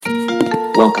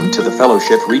Welcome to the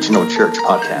Fellowship Regional Church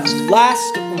podcast.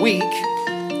 Last week,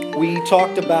 we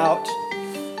talked about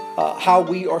how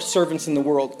we are servants in the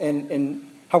world and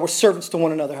how we're servants to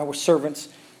one another, how we're servants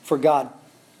for God.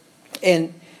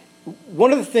 And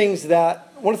one of the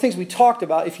things we talked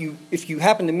about, if you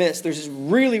happen to miss, there's this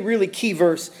really key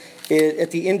verse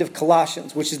at the end of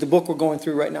Colossians, which is the book we're going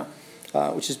through right now,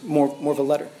 which is more of a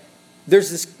letter. There's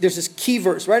this key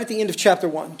verse right at the end of chapter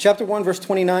 1. Chapter 1, verse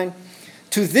 29.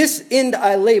 To this end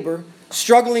I labor,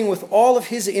 struggling with all of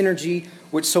his energy,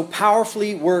 which so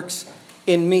powerfully works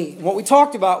in me. And what we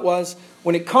talked about was,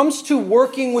 when it comes to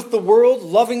working with the world,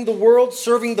 loving the world,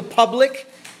 serving the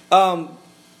public,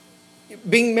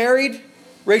 being married,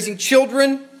 raising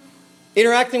children,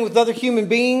 interacting with other human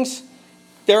beings,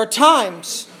 there are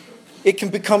times it can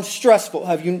become stressful.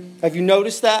 Have you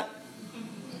noticed that?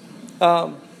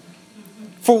 For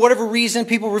whatever reason,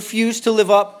 people refuse to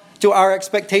live up to our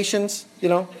expectations,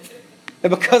 and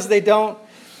because they don't,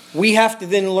 we have to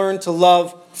then learn to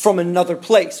love from another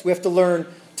place. We have to learn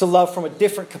to love from a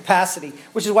different capacity,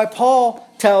 which is why Paul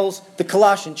tells the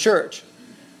Colossian church,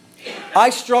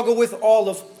 I struggle with all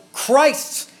of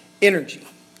Christ's energy.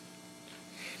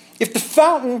 If the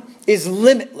fountain is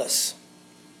limitless,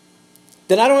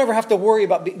 then I don't ever have to worry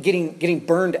about getting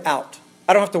burned out.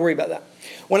 I don't have to worry about that.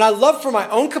 When I love for my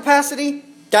own capacity,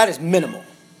 that is minimal.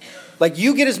 Like,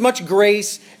 you get as much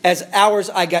grace as hours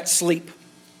I got sleep.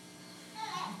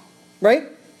 Right?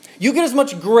 You get as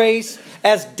much grace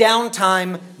as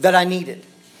downtime that I needed.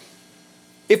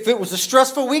 If it was a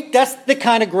stressful week, that's the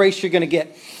kind of grace you're going to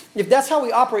get. If that's how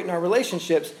we operate in our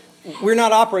relationships, we're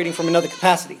not operating from another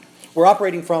capacity. We're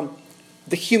operating from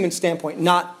the human standpoint,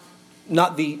 not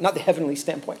the heavenly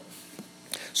standpoint.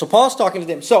 So Paul's talking to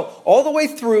them. So all the way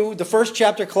through the first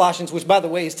chapter of Colossians, which, by the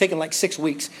way, has taken like 6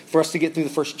 weeks for us to get through the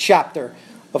first chapter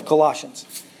of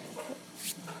Colossians.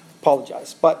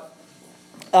 Apologize. But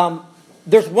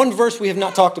there's one verse we have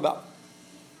not talked about.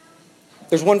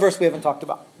 There's one verse we haven't talked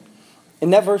about.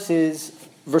 And that verse is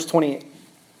verse 28.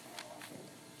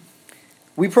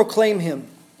 We proclaim him,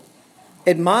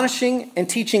 admonishing and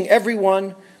teaching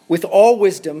everyone with all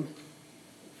wisdom,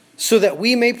 so that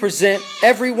we may present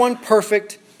everyone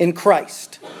perfect in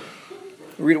Christ.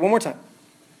 Read it one more time.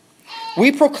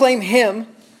 We proclaim him,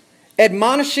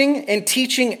 admonishing and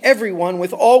teaching everyone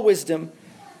with all wisdom,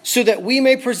 so that we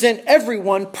may present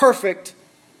everyone perfect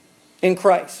in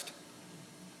Christ.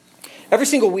 Every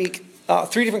single week,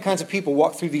 3 different kinds of people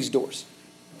walk through these doors.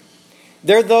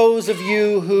 They're those of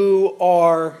you who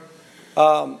are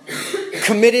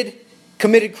committed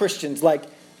Christians, like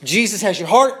Jesus has your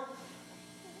heart.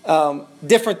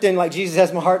 Different than like Jesus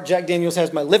has my heart, Jack Daniels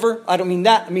has my liver. I don't mean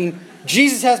that. I mean,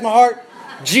 Jesus has my heart,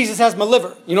 Jesus has my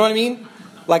liver. You know what I mean?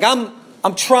 Like,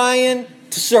 I'm trying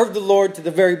to serve the Lord to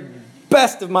the very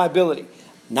best of my ability.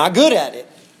 Not good at it,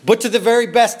 but to the very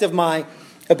best of my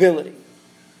ability.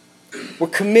 We're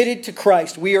committed to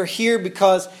Christ. We are here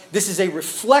because this is a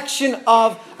reflection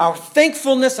of our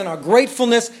thankfulness and our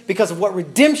gratefulness because of what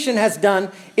redemption has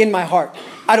done in my heart.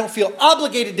 I don't feel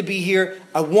obligated to be here.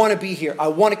 I want to be here. I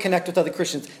want to connect with other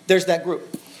Christians. There's that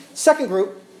group. Second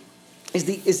group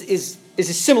is a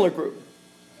similar group.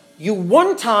 You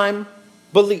one time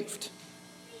believed.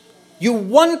 You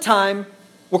one time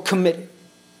were committed.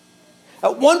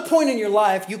 At one point in your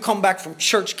life, you come back from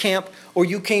church camp, or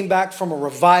you came back from a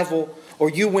revival,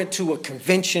 or you went to a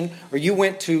convention, or you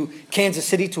went to Kansas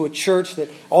City to a church that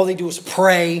all they do is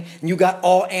pray, and you got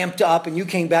all amped up, and you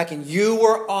came back and you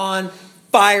were on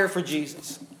fire for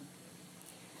Jesus.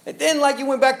 And then, like, you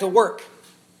went back to work.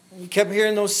 You kept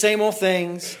hearing those same old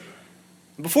things.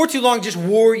 And before too long, it just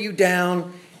wore you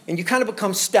down, and you kind of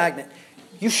become stagnant.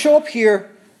 You show up here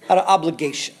out of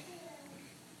obligation.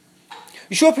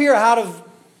 You show up here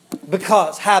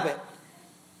because habit.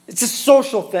 It's a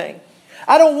social thing.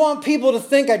 I don't want people to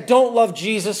think I don't love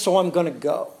Jesus, so I'm going to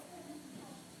go.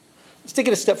 Let's take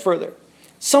it a step further.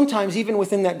 Sometimes, even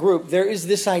within that group, there is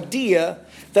this idea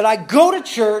that I go to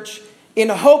church in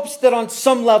hopes that on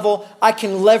some level I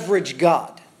can leverage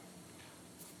God.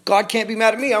 God can't be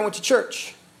mad at me. I went to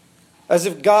church. As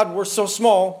if God were so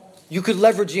small, you could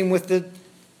leverage him with the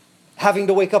having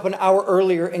to wake up an hour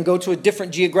earlier and go to a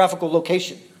different geographical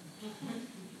location.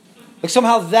 Like,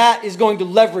 somehow that is going to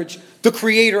leverage the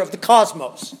creator of the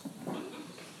cosmos.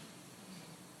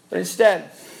 But instead,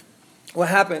 what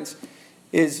happens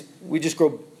is we just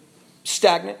grow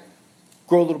stagnant,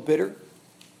 grow a little bitter,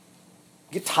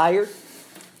 get tired,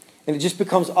 and it just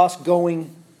becomes us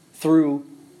going through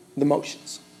the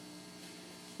motions.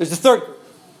 There's the third group.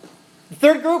 The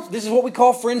third group, this is what we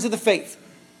call friends of the faith.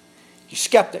 You're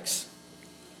skeptics.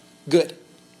 Good.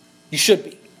 You should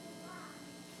be.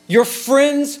 You're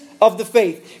friends of the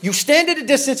faith. You stand at a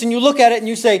distance and you look at it and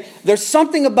you say, there's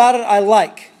something about it I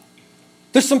like.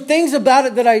 There's some things about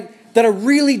it that I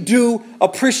really do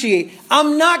appreciate.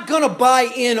 I'm not going to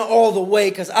buy in all the way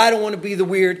because I don't want to be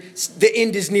the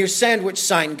end is near sandwich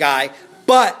sign guy.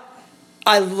 But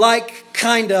I like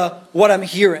kind of what I'm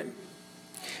hearing.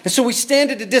 And so we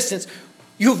stand at a distance.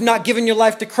 You have not given your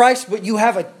life to Christ, but you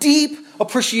have a deep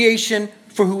appreciation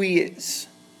for who he is.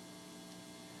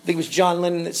 I think it was John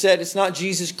Lennon that said, it's not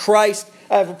Jesus Christ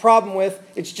I have a problem with,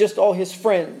 it's just all his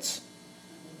friends.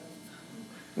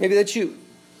 Maybe that's you.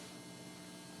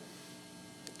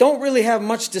 Don't really have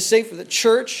much to say for the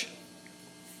church,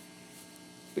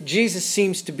 but Jesus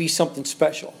seems to be something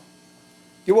special.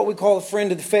 You're what we call a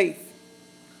friend of the faith.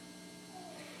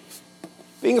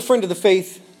 Being a friend of the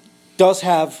faith does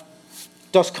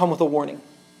come with a warning.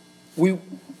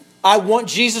 I want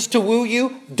Jesus to woo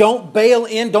you. Don't bail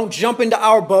in. Don't jump into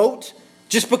our boat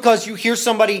just because you hear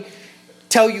somebody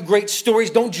tell you great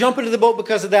stories. Don't jump into the boat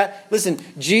because of that. Listen,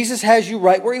 Jesus has you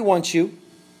right where he wants you,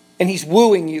 and he's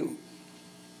wooing you.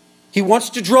 He wants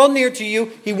to draw near to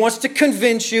you. He wants to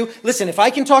convince you. Listen, if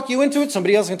I can talk you into it,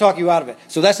 somebody else can talk you out of it.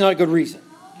 So that's not a good reason.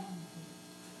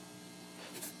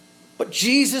 But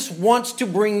Jesus wants to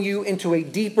bring you into a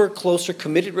deeper, closer,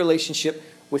 committed relationship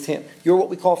with him. You're what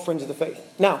we call friends of the faith.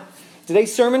 Now,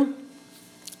 today's sermon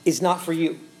is not for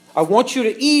you. I want you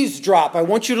to eavesdrop. I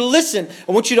want you to listen.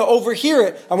 I want you to overhear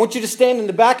it. I want you to stand in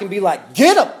the back and be like,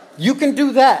 get him. You can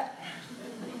do that.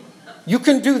 You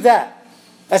can do that.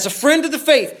 As a friend of the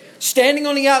faith, standing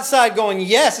on the outside going,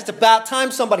 yes, it's about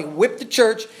time somebody whipped the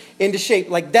church into shape.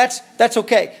 Like that's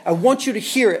okay. I want you to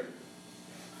hear it.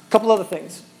 A couple other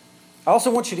things. I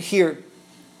also want you to hear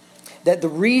that the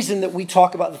reason that we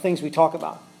talk about the things we talk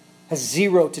about has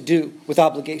zero to do with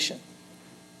obligation.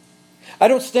 I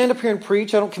don't stand up here and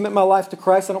preach. I don't commit my life to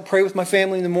Christ. I don't pray with my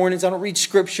family in the mornings. I don't read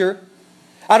scripture.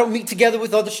 I don't meet together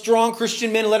with other strong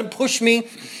Christian men and let them push me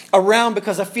around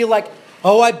because I feel like,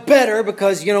 oh, I better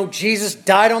because, Jesus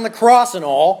died on the cross and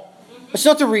all. That's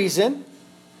not the reason.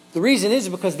 The reason is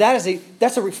because that's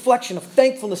a reflection of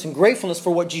thankfulness and gratefulness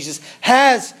for what Jesus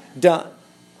has done.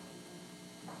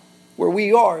 Where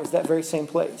we are is that very same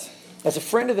place. As a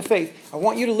friend of the faith, I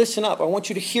want you to listen up. I want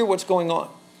you to hear what's going on.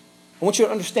 I want you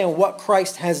to understand what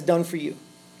Christ has done for you.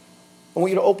 I want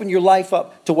you to open your life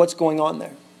up to what's going on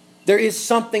there. There is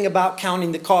something about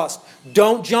counting the cost.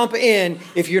 Don't jump in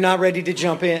if you're not ready to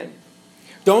jump in.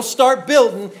 Don't start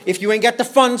building if you ain't got the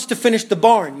funds to finish the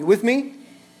barn. You with me?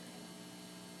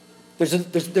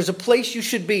 There's a place you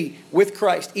should be with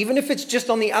Christ, even if it's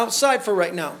just on the outside for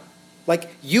right now.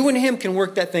 Like you and him can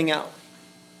work that thing out.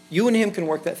 You and him can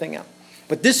work that thing out.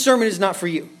 But this sermon is not for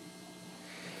you,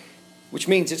 which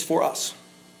means it's for us,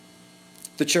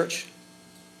 the church,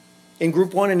 in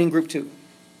group 1 and in group 2.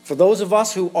 For those of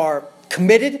us who are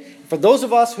committed, for those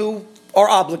of us who are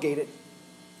obligated,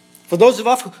 for those of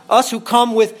us who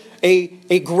come with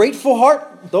a grateful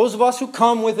heart, those of us who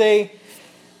come with a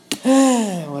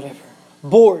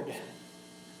bored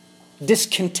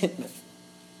discontentment.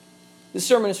 This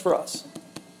sermon is for us.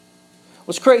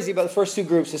 What's crazy about the first 2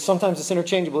 groups is sometimes it's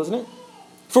interchangeable, isn't it?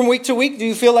 From week to week, do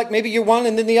you feel like maybe you're one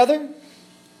and then the other?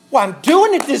 Well, I'm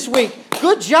doing it this week.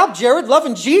 Good job, Jared,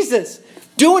 loving Jesus.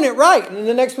 Doing it right. And then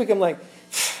the next week I'm like,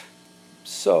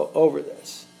 so over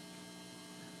this.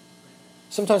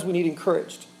 Sometimes we need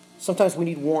encouraged. Sometimes we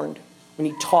need warned. We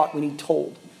need taught. We need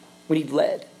told. We need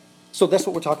led. So that's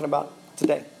what we're talking about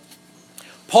today.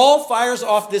 Paul fires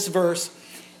off this verse,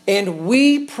 and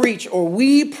we preach or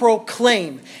we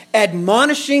proclaim,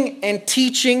 admonishing and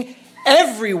teaching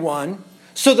everyone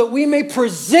so that we may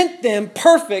present them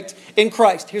perfect in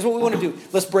Christ. Here's what we want to do.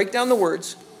 Let's break down the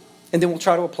words, and then we'll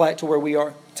try to apply it to where we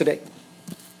are today.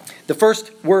 The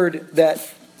first word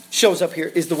that shows up here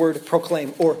is the word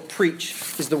proclaim, or preach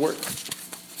is the word.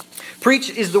 Preach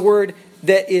is the word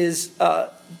that is,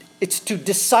 it's to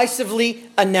decisively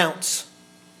announce.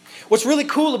 What's really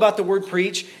cool about the word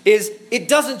preach is it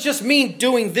doesn't just mean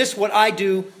doing this, what I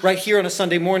do right here on a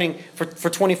Sunday morning for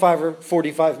 25 or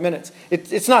 45 minutes.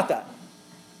 It's not that.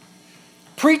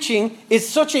 Preaching is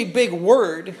such a big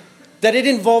word that it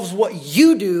involves what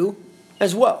you do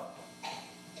as well.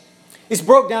 It's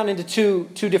broke down into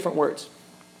two different words.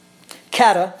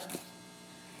 Kata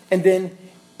and then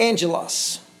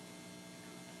angelos.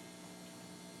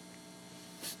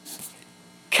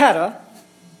 Kata,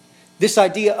 this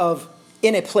idea of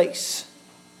in a place,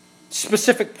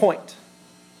 specific point.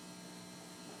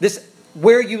 This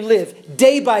where you live,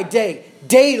 day by day,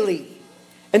 daily.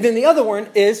 And then the other one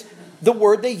is the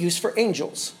word they use for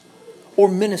angels, or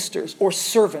ministers, or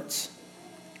servants,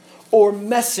 or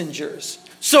messengers.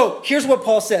 So here's what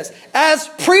Paul says. As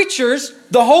preachers,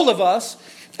 the whole of us,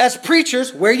 as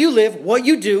preachers, where you live, what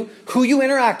you do, who you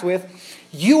interact with,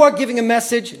 you are giving a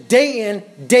message day in,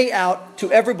 day out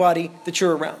to everybody that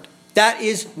you're around. That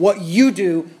is what you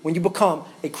do when you become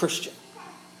a Christian.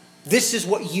 This is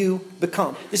what you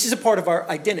become. This is a part of our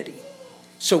identity.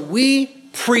 So we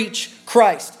preach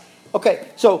Christ. Okay,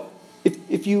 so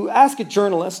if you ask a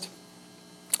journalist,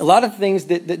 a lot of things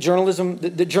that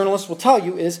journalists will tell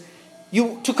you is,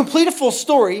 to complete a full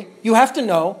story, you have to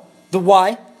know the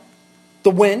why, the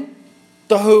when,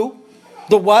 the who,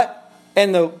 the what,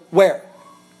 and the where.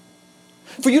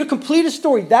 For you to complete a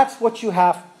story, that's what you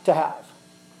have to have.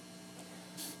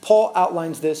 Paul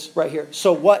outlines this right here.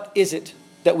 So what is it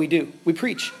that we do? We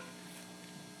preach.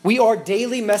 We are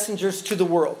daily messengers to the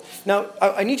world. Now,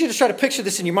 I need you to try to picture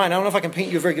this in your mind. I don't know if I can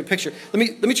paint you a very good picture.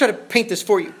 Let me try to paint this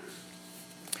for you.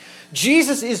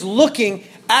 Jesus is looking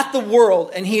at the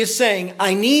world and he is saying,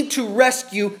 I need to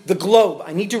rescue the globe.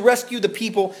 I need to rescue the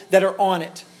people that are on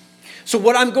it. So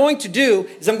what I'm going to do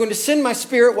is I'm going to send my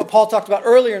Spirit, what Paul talked about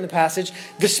earlier in the passage,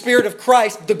 the Spirit of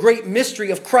Christ, the great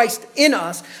mystery of Christ in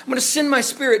us. I'm going to send my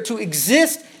Spirit to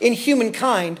exist in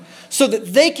humankind so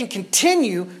that they can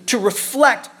continue to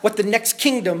reflect what the next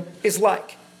kingdom is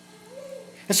like.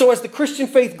 And so as the Christian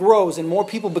faith grows and more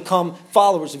people become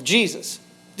followers of Jesus,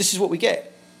 this is what we get.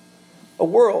 A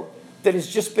world that has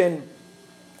just been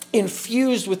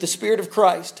infused with the Spirit of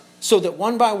Christ so that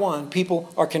one by one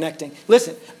people are connecting.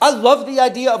 Listen, I love the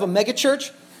idea of a mega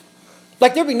church.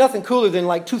 Like there'd be nothing cooler than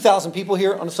like 2,000 people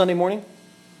here on a Sunday morning.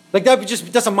 Like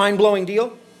that's a mind-blowing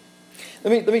deal.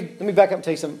 Let me back up and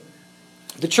tell you something.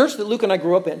 The church that Luke and I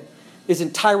grew up in is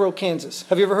in Tyro, Kansas.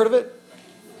 Have you ever heard of it?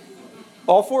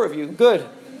 All four of you. Good.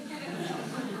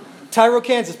 Tyro,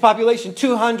 Kansas, population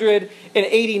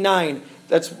 289.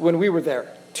 That's when we were there.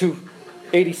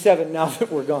 287 now that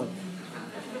we're gone.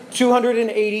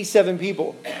 287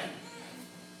 people.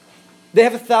 They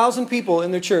have 1,000 people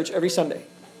in their church every Sunday.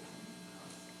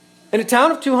 In a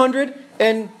town of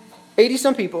 280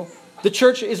 some people, the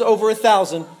church is over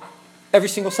 1,000 every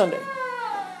single Sunday.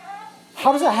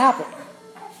 How does that happen?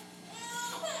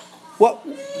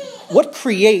 What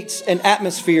creates an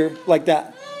atmosphere like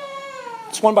that?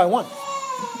 It's one by one. An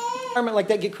environment like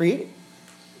that get created.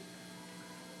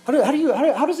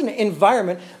 How does an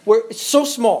environment where it's so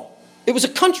small, it was a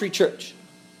country church,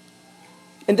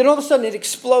 and then all of a sudden it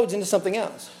explodes into something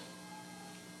else?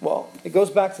 Well, it goes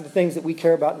back to the things that we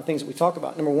care about and the things that we talk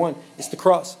about. Number one, it's the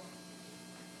cross.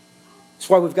 That's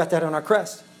why we've got that on our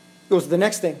crest. It goes to the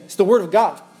next thing. It's the Word of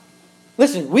God.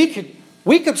 Listen, we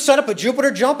could set up a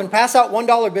Jupiter jump and pass out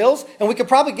 $1 bills, and we could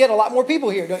probably get a lot more people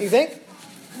here, don't you think?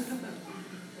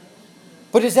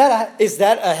 But is that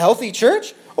a healthy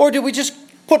church? Or did we just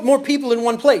put more people in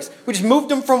one place? We just moved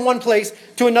them from one place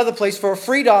to another place for a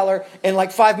free $1 and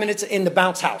like 5 minutes in the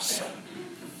bounce house.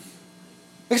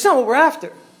 That's not what we're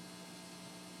after.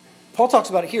 Paul talks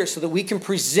about it here so that we can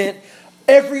present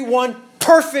everyone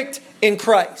perfect in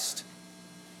Christ.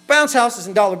 Bounce houses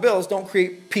and dollar bills don't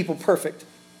create people perfect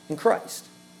in Christ.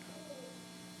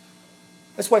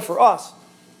 That's why for us,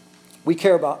 we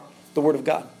care about the Word of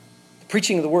God. The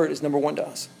preaching of the Word is number one to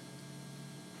us.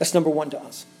 That's number one to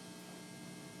us.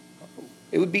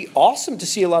 It would be awesome to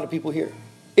see a lot of people here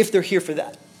if they're here for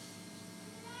that.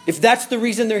 If that's the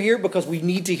reason they're here, because we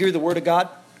need to hear the Word of God,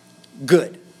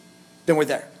 good. Then we're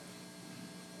there.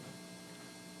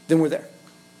 Then we're there.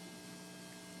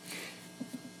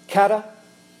 Kata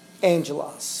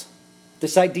Angelos.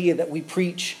 This idea that we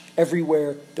preach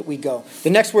everywhere that we go. The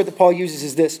next word that Paul uses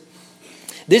is this.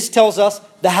 This tells us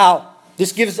the how.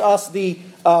 This gives us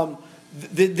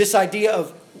this idea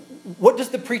of what does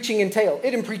the preaching entail?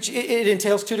 It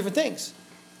entails two different things.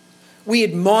 We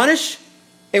admonish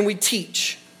and we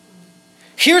teach.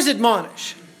 Here's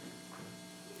admonish.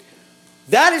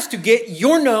 That is to get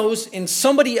your nose in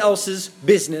somebody else's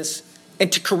business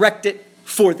and to correct it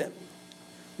for them.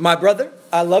 My brother,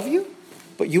 I love you,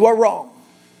 but you are wrong.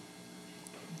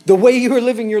 The way you are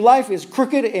living your life is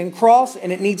crooked and cross,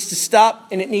 and it needs to stop,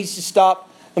 and it needs to stop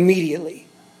immediately.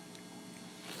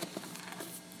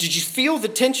 Did you feel the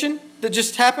tension that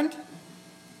just happened?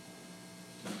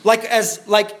 Like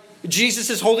Jesus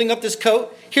is holding up this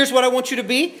coat. Here's what I want you to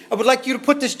be. I would like you to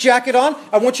put this jacket on.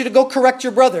 I want you to go correct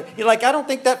your brother. You're like, I don't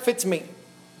think that fits me.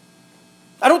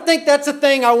 I don't think that's a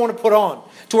thing I want to put on.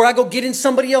 To where I go get in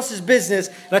somebody else's business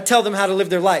and I tell them how to live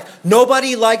their life.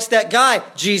 Nobody likes that guy,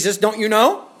 Jesus, don't you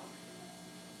know?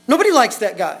 Nobody likes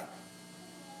that guy.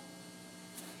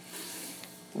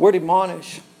 The word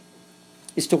admonish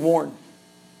is to warn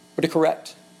or to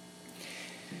correct.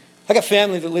 I got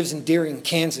family that lives in Deering,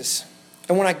 Kansas.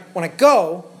 And when I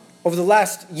go, over the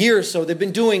last year or so, they've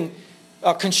been doing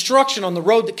construction on the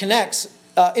road that connects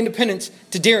Independence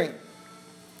to Deering.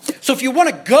 So if you want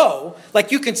to go,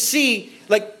 like you can see,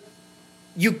 like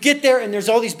you get there and there's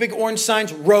all these big orange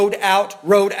signs, road out,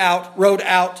 road out, road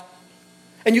out.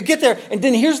 And you get there, and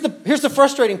then here's the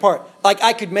frustrating part. Like,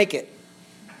 I could make it.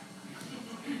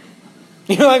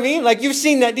 You know what I mean? Like, you've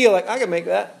seen that deal. Like, I can make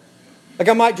that. Like,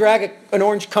 I might drag an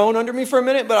orange cone under me for a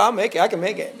minute, but I'll make it. I can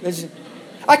make it.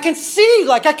 I can see,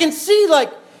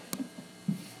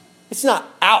 it's not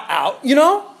out, you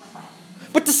know?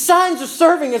 But the signs are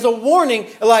serving as a warning,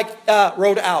 like,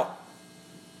 road out.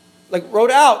 Like,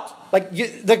 road out. Like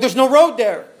there's no road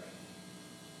there.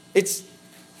 It's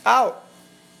out.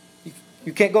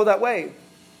 You can't go that way.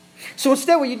 So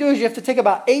instead what you do is you have to take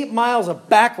about 8 miles of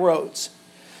back roads.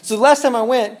 So the last time I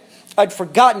went, I'd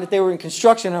forgotten that they were in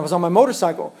construction and I was on my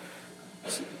motorcycle.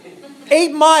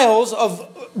 8 miles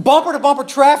of bumper-to-bumper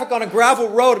traffic on a gravel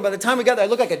road. And by the time we got there, I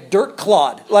looked like a dirt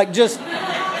clod. Like just,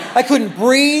 I couldn't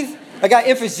breathe. I got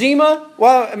emphysema.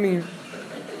 Well, I mean,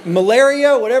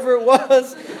 malaria, whatever it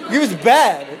was. It was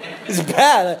bad. It was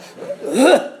bad.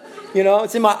 You know,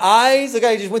 it's in my eyes. Like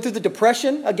I just went through the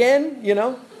depression again, you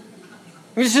know.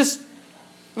 It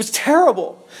was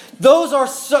terrible.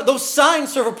 Those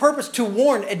signs serve a purpose to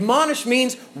warn. Admonish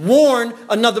means warn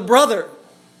another brother.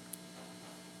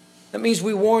 That means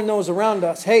we warn those around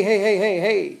us. Hey, hey, hey, hey,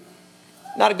 hey.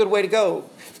 Not a good way to go.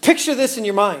 Picture this in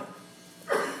your mind.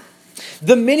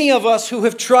 The many of us who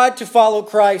have tried to follow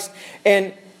Christ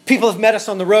and people have met us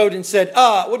on the road and said,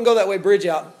 I wouldn't go that way, bridge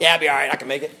out. Yeah, I'll be all right, I can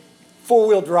make it.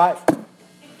 4-wheel drive.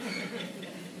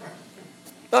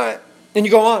 All right. Then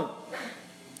you go on.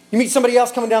 You meet somebody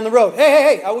else coming down the road. Hey,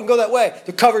 hey, hey, I wouldn't go that way.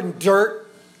 They're covered in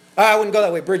dirt. I wouldn't go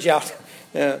that way. Bridge out.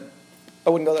 Yeah, I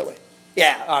wouldn't go that way.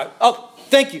 Yeah, all right. Oh,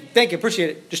 thank you. Thank you. Appreciate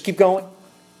it. Just keep going.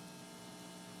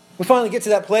 We finally get to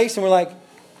that place and we're like,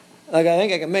 I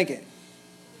think I can make it.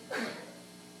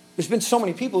 There's been so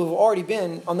many people who've already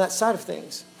been on that side of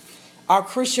things. Our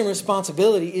Christian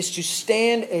responsibility is to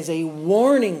stand as a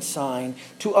warning sign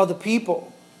to other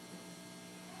people.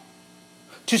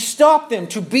 To stop them,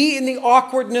 to be in the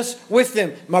awkwardness with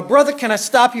them. My brother, can I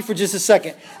stop you for just a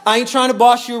second? I ain't trying to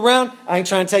boss you around. I ain't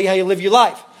trying to tell you how you live your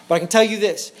life. But I can tell you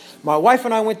this. My wife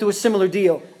and I went through a similar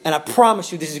deal, and I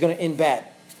promise you this is going to end bad.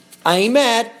 I ain't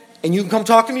mad, and you can come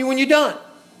talk to me when you're done.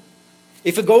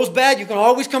 If it goes bad, you can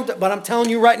always come to, but I'm telling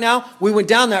you right now, we went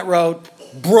down that road,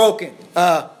 broken.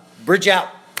 Bridge out.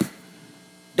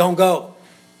 Don't go.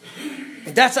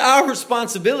 That's our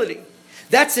responsibility.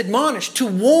 That's admonished, to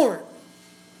warn.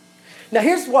 Now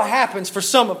here's what happens for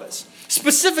some of us.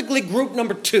 Specifically group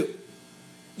number 2.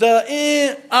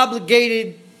 The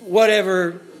obligated,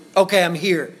 whatever, okay, I'm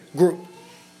here group.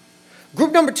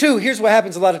 Group number 2, here's what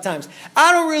happens a lot of times.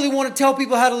 I don't really want to tell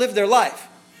people how to live their life.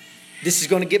 This is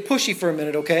going to get pushy for a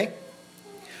minute, okay?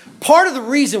 Part of the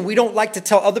reason we don't like to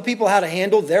tell other people how to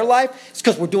handle their life is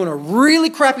because we're doing a really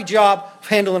crappy job of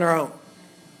handling our own.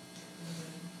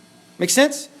 Make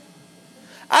sense?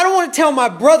 I don't want to tell my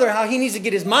brother how he needs to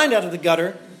get his mind out of the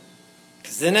gutter,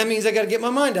 because then that means I got to get my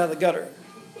mind out of the gutter.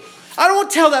 I don't want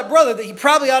to tell that brother that he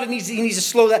probably needs to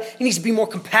slow that. He needs to be more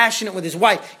compassionate with his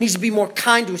wife. He needs to be more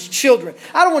kind to his children.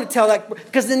 I don't want to tell that,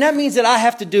 because then that means that I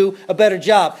have to do a better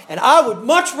job. And I would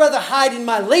much rather hide in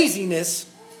my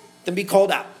laziness than be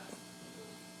called out.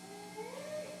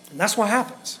 And that's what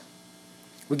happens.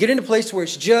 We get in a place where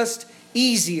it's just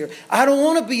easier. I don't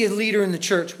want to be a leader in the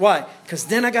church. Why? Because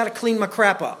then I got to clean my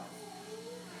crap up.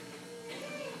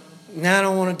 Now I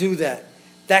don't want to do that.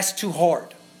 That's too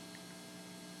hard.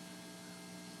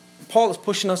 Paul is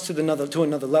pushing us to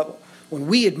another level. When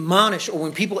we admonish, or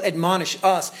when people admonish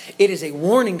us, it is a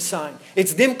warning sign.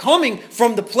 It's them coming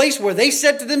from the place where they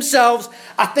said to themselves,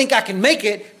 I think I can make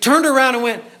it, turned around and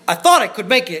went, I thought I could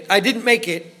make it. I didn't make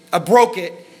it. I broke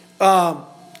it.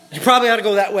 You probably ought to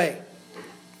go that way.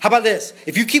 How about this?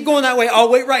 If you keep going that way, I'll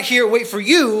wait right here, wait for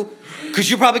you, because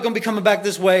you're probably going to be coming back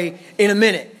this way in a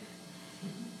minute.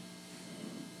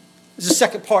 There's a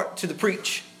second part to the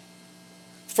preach.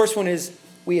 The first one is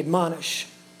we admonish,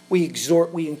 we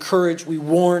exhort, we encourage, we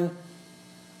warn.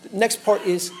 The next part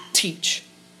is teach.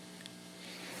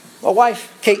 My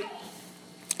wife, Kate,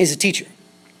 is a teacher.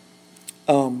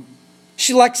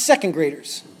 She likes second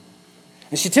graders.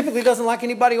 And she typically doesn't like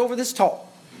anybody over this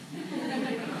tall.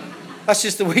 That's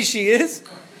just the way she is.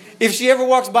 If she ever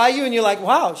walks by you and you're like,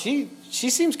 wow, she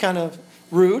seems kind of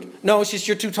rude. No, it's just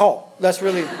you're too tall. That's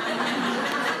really...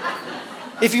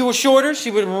 If you were shorter,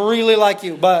 she would really like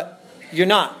you, but you're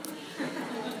not.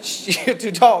 You're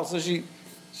too tall, so she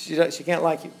can't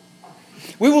like you.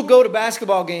 We will go to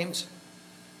basketball games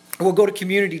we'll go to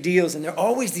community deals, and there are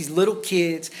always these little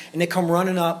kids, and they come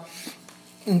running up,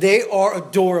 and they are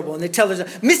adorable. And they tell her,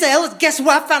 Mr. Ellis, guess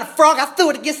what? I found a frog. I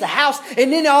threw it against the house.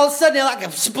 And then all of a sudden, they're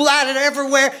like splattered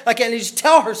everywhere. Like, and they just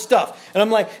tell her stuff. And I'm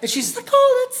like, and she's like,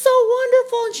 oh, that's so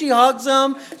wonderful. And she hugs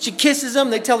them. She kisses them.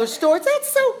 They tell her stories.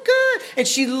 That's so good. And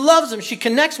she loves them. She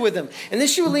connects with them. And then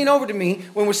she would lean over to me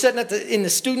when we're sitting in the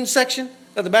student section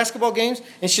of the basketball games.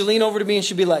 And she'd lean over to me and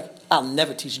she'd be like, I'll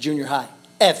never teach junior high.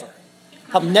 Ever.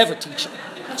 I'll never teach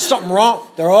them. Something wrong.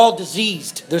 They're all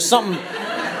diseased. There's something...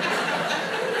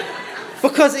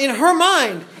 Because in her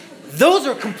mind, those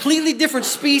are completely different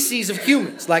species of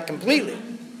humans, like completely.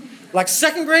 Like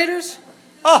second graders,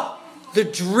 they're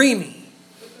dreamy.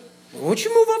 Won't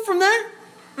you move up from there?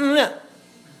 No.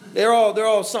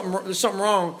 There's something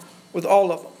wrong with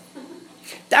all of them.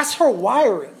 That's her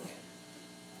wiring.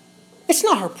 It's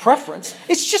not her preference.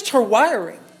 It's just her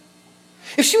wiring.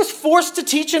 If she was forced to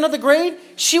teach another grade,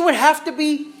 she would have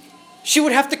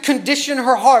to condition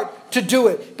her heart to do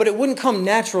it, but it wouldn't come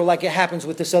natural like it happens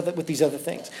with these other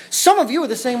things. Some of you are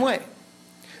the same way.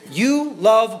 You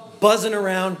love buzzing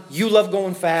around. You love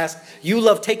going fast. You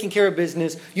love taking care of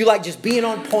business. You like just being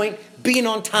on point, being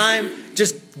on time,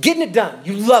 just getting it done.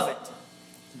 You love it.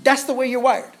 That's the way you're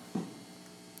wired.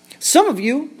 Some of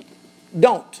you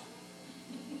don't.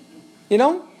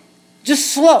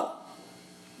 Just slow.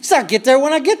 So I get there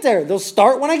when I get there. They'll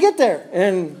start when I get there,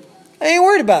 and I ain't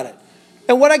worried about it.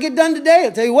 And what I get done today,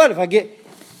 I'll tell you what, if I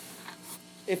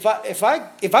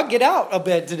get out of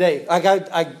bed today, I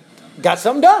got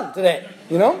something done today,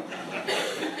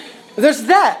 There's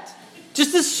that.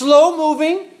 Just this slow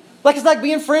moving, like it's like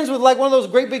being friends with like one of those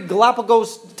great big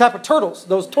Galapagos type of turtles,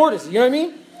 those tortoises, you know what I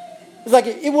mean? It's like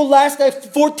it will last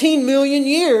 14 million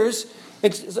years.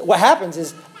 What happens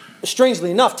is,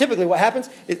 strangely enough, typically what happens,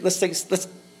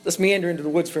 let's meander into the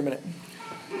woods for a minute.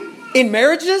 In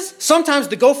marriages, sometimes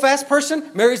the go-fast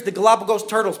person marries the Galapagos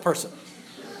turtles person.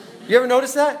 You ever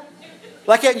notice that?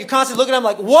 Like, you constantly look at them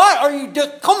like, what are you doing?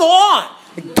 Come on!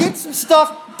 Get some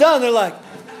stuff done. They're like...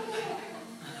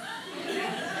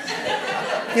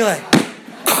 You're like...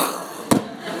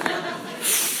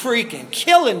 freaking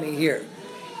killing me here.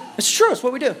 It's true. It's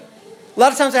what we do. A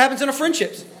lot of times it happens in our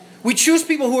friendships. We choose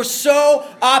people who are so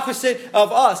opposite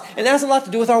of us. And that has a lot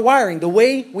to do with our wiring, the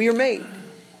way we are made.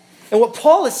 And what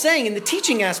Paul is saying in the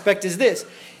teaching aspect is this.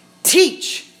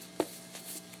 Teach.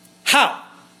 How?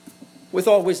 With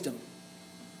all wisdom.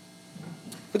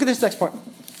 Look at this next part.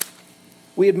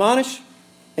 We admonish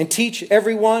and teach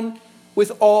everyone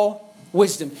with all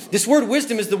wisdom. This word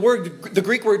wisdom is the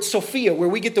Greek word Sophia, where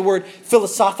we get the word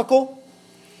philosophical.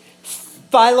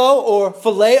 Philo or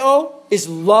phileo is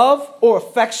love or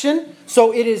affection.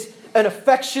 So it is an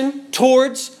affection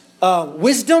towards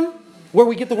wisdom, where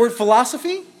we get the word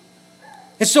philosophy.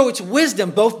 And so it's wisdom,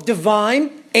 both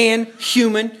divine and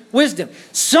human wisdom.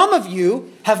 Some of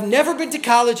you have never been to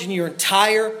college in your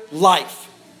entire life.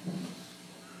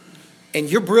 And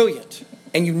you're brilliant.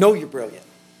 And you know you're brilliant.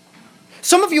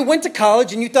 Some of you went to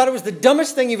college and you thought it was the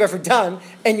dumbest thing you've ever done.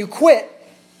 And you quit.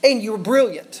 And you were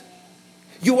brilliant.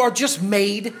 You are just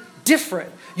made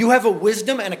different. You have a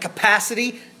wisdom and a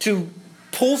capacity to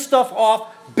pull stuff off,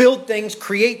 build things,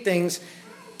 create things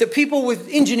that people with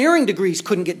engineering degrees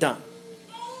couldn't get done.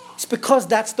 It's because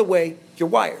that's the way you're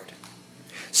wired.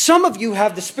 Some of you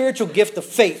have the spiritual gift of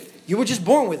faith. You were just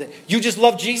born with it. You just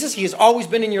love Jesus. He has always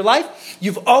been in your life.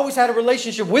 You've always had a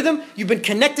relationship with him. You've been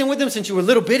connecting with him since you were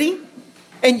little bitty.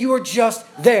 And you are just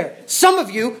there. Some of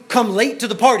you come late to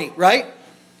the party, right?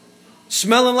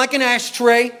 Smelling like an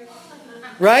ashtray,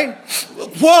 right?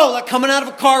 Whoa, like coming out of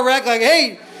a car wreck, like,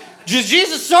 hey,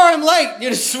 Jesus, sorry I'm late.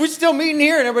 We're still meeting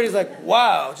here. And everybody's like,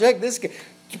 wow, check this guy.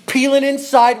 Peeling in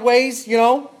sideways,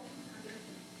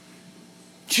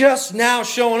 Just now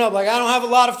showing up like, I don't have a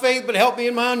lot of faith, but help me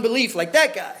in my unbelief, like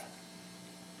that guy.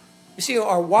 You see,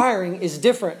 our wiring is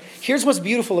different. Here's what's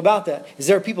beautiful about that, is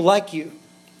there are people like you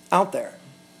out there.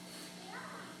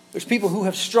 There's people who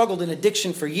have struggled in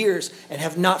addiction for years and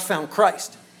have not found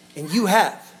Christ. And you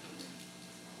have.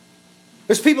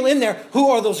 There's people in there who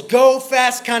are those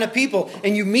go-fast kind of people.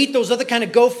 And you meet those other kind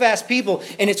of go-fast people,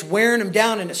 and it's wearing them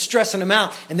down and it's stressing them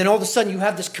out. And then all of a sudden you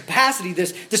have this capacity,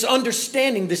 this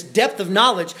understanding, this depth of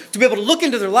knowledge to be able to look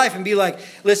into their life and be like,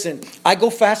 listen, I go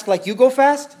fast like you go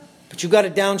fast, but you got to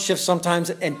downshift sometimes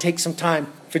and take some time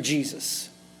for Jesus.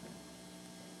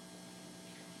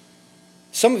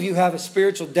 Some of you have a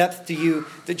spiritual depth to you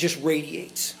that just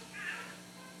radiates.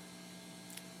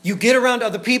 You get around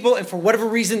other people, and for whatever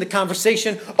reason, the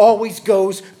conversation always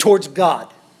goes towards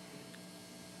God.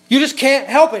 You just can't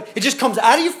help it. It just comes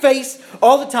out of your face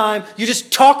all the time. You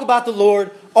just talk about the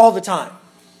Lord all the time.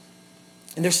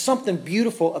 And there's something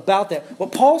beautiful about that.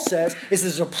 What Paul says is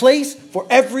there's a place for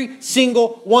every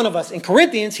single one of us. In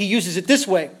Corinthians, he uses it this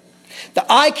way. The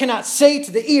eye cannot say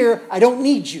to the ear, I don't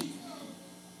need you.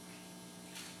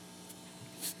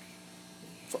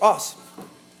 For us,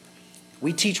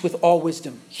 we teach with all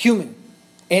wisdom, human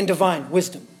and divine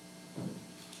wisdom.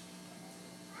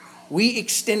 We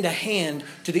extend a hand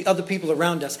to the other people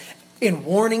around us in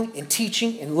warning, in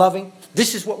teaching, in loving.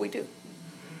 This is what we do.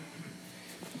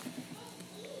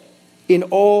 In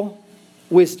all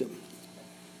wisdom.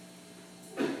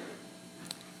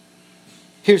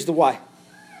 Here's the why.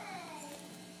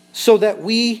 So that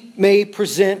we may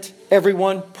present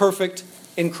everyone perfect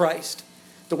in Christ.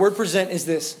 The word present is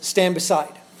this, stand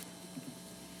beside.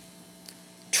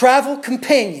 Travel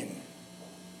companion.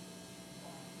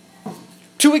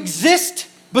 To exist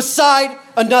beside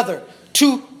another.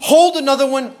 To hold another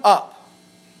one up.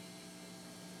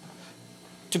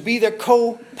 To be their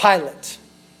co-pilot.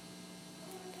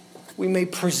 We may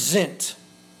present.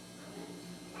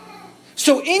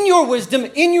 So in your wisdom,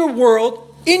 in your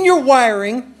world, in your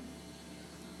wiring,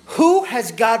 who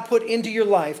has God put into your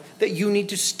life that you need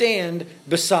to stand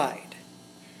beside?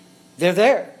 They're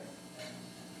there.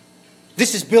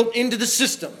 This is built into the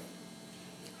system.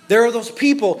 There are those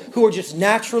people who are just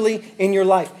naturally in your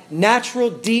life. Natural,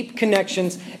 deep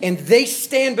connections. And they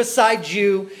stand beside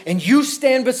you. And you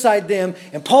stand beside them.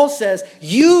 And Paul says,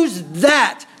 use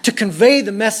that to convey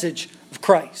the message of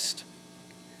Christ.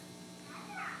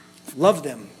 Love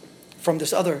them from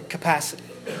this other capacity.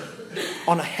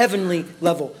 On a heavenly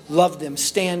level, love them.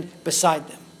 Stand beside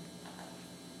them.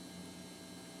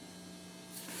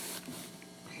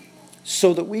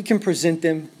 So that we can present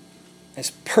them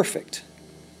as perfect.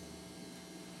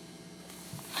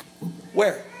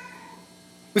 Where?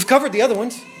 We've covered the other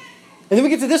ones. And then we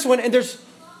get to this one and there's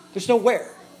no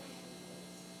where.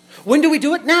 When do we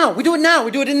do it? Now. We do it now.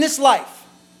 We do it in this life.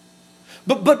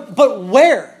 But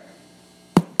where?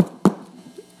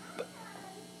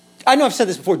 I know I've said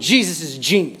this before. Jesus is a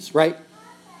genius, right?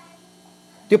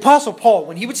 The Apostle Paul,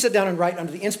 when he would sit down and write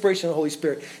under the inspiration of the Holy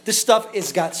Spirit, this stuff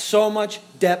has got so much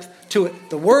depth to it.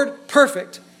 The word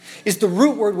perfect is the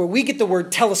root word where we get the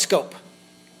word telescope.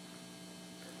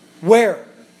 Where?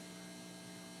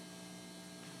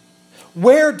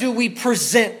 Where do we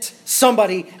present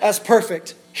somebody as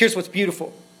perfect? Here's what's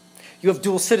beautiful. You have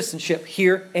dual citizenship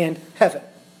here and heaven.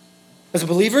 As a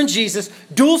believer in Jesus,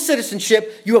 dual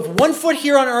citizenship, you have 1 foot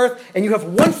here on earth and you have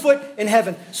 1 foot in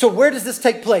heaven. So where does this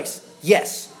take place?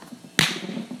 Yes.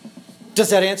 Does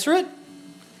that answer it?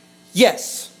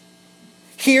 Yes.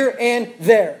 Here and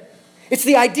there. It's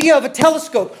the idea of a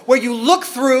telescope where you look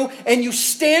through and you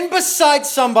stand beside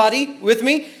somebody, with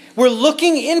me. We're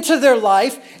looking into their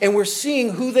life and we're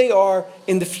seeing who they are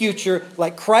in the future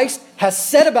like Christ has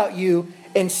said about you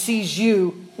and sees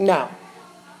you now.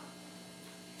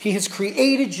 He has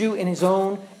created you in His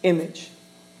own image.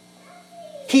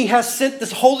 He has sent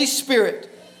this Holy Spirit,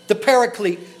 the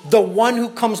Paraclete, the one who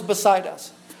comes beside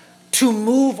us, to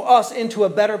move us into a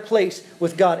better place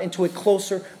with God, into a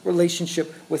closer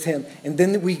relationship with Him. And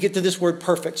then we get to this word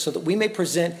perfect, so that we may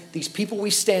present these people we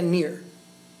stand near,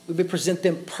 we may present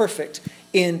them perfect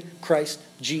in Christ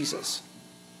Jesus.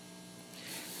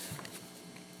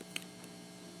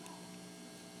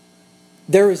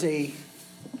 There is a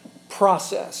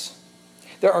process.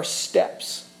 There are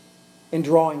steps in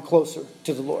drawing closer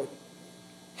to the Lord.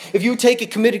 If you take a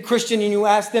committed Christian and you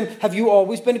ask them, have you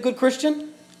always been a good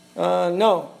Christian?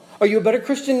 No. Are you a better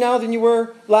Christian now than you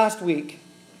were last week?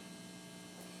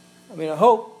 I mean, I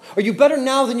hope. Are you better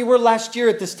now than you were last year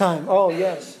at this time? Oh,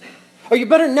 yes. Are you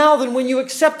better now than when you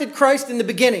accepted Christ in the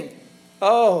beginning?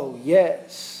 Oh,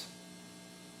 yes.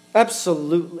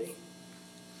 Absolutely.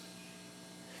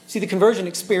 See, the conversion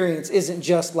experience isn't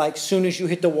just like soon as you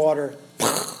hit the water,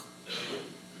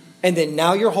 and then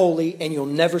now you're holy and you'll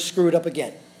never screw it up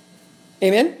again.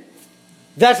 Amen?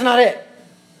 That's not it.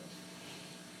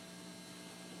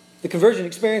 The conversion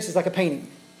experience is like a painting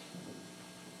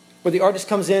where the artist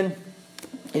comes in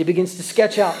and he begins to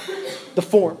sketch out the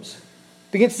forms,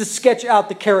 begins to sketch out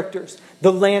the characters,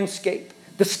 the landscape,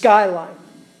 the skyline,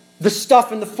 the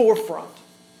stuff in the forefront.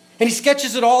 And he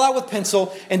sketches it all out with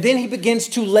pencil, and then he begins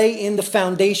to lay in the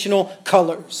foundational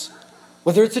colors.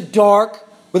 Whether it's a dark,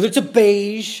 whether it's a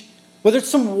beige, whether it's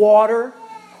some water,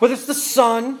 whether it's the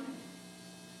sun.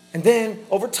 And then,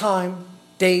 over time,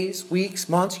 days, weeks,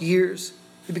 months, years,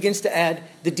 he begins to add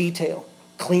the detail,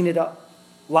 clean it up,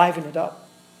 liven it up,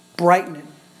 brighten it,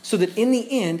 so that in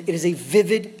the end, it is a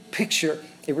vivid picture,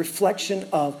 a reflection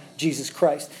of Jesus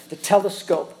Christ. The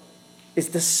telescope is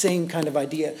the same kind of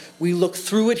idea. We look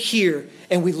through it here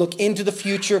and we look into the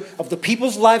future of the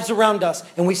people's lives around us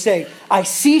and we say, I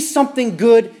see something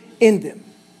good in them.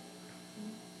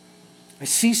 I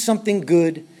see something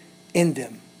good in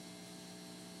them.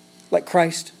 Like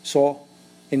Christ saw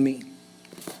in me.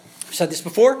 I've said this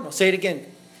before, and I'll say it again.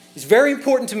 It's very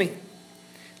important to me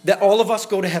that all of us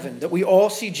go to heaven, that we all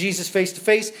see Jesus face to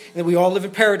face, and that we all live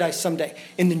in paradise someday,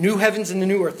 in the new heavens and the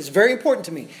new earth. It's very important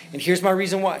to me, and here's my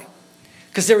reason why.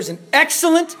 Because there is an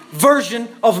excellent version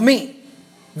of me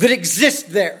that exists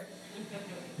there.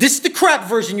 This is the crap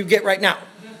version you get right now.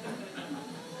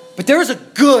 But there is a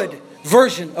good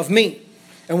version of me.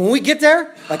 And when we get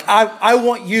there, like I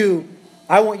want you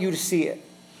to see it.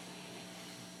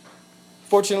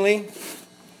 Fortunately,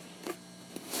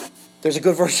 there's a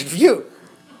good version of you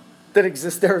that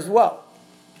exists there as well.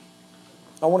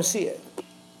 I want to see it.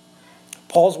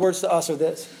 Paul's words to us are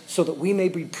this: so that we may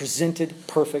be presented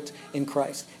perfect in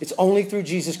Christ. It's only through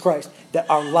Jesus Christ that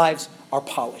our lives are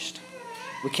polished.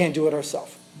 We can't do it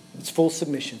ourselves. It's full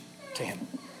submission to Him.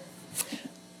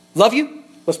 Love you.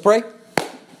 Let's pray.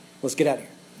 Let's get out of here.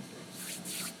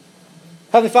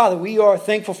 Heavenly Father, we are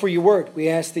thankful for your word. We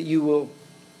ask that you will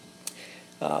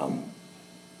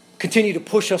continue to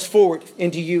push us forward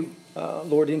into you,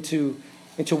 Lord, into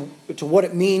what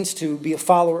it means to be a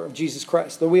follower of Jesus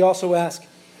Christ. Lord, we also ask,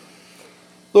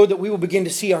 Lord, that we will begin to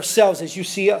see ourselves as you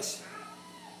see us.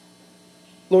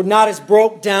 Lord, not as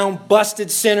broke down,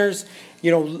 busted sinners,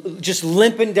 just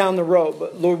limping down the road.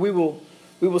 But Lord, we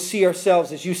will see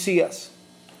ourselves as you see us.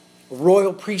 A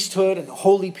royal priesthood and a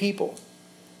holy people.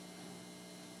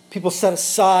 People set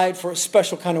aside for a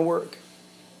special kind of work.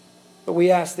 But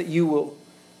we ask that you will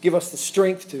give us the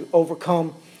strength to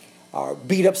overcome our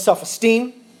beat up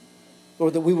self-esteem.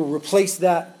 Lord, that we will replace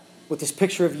that with this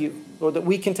picture of you. Lord, that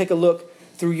we can take a look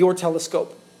through your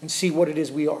telescope and see what it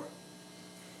is we are.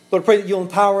 Lord, I pray that you'll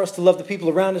empower us to love the people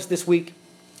around us this week.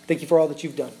 Thank you for all that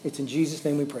you've done. It's in Jesus'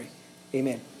 name we pray.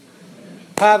 Amen.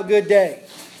 Have a good day.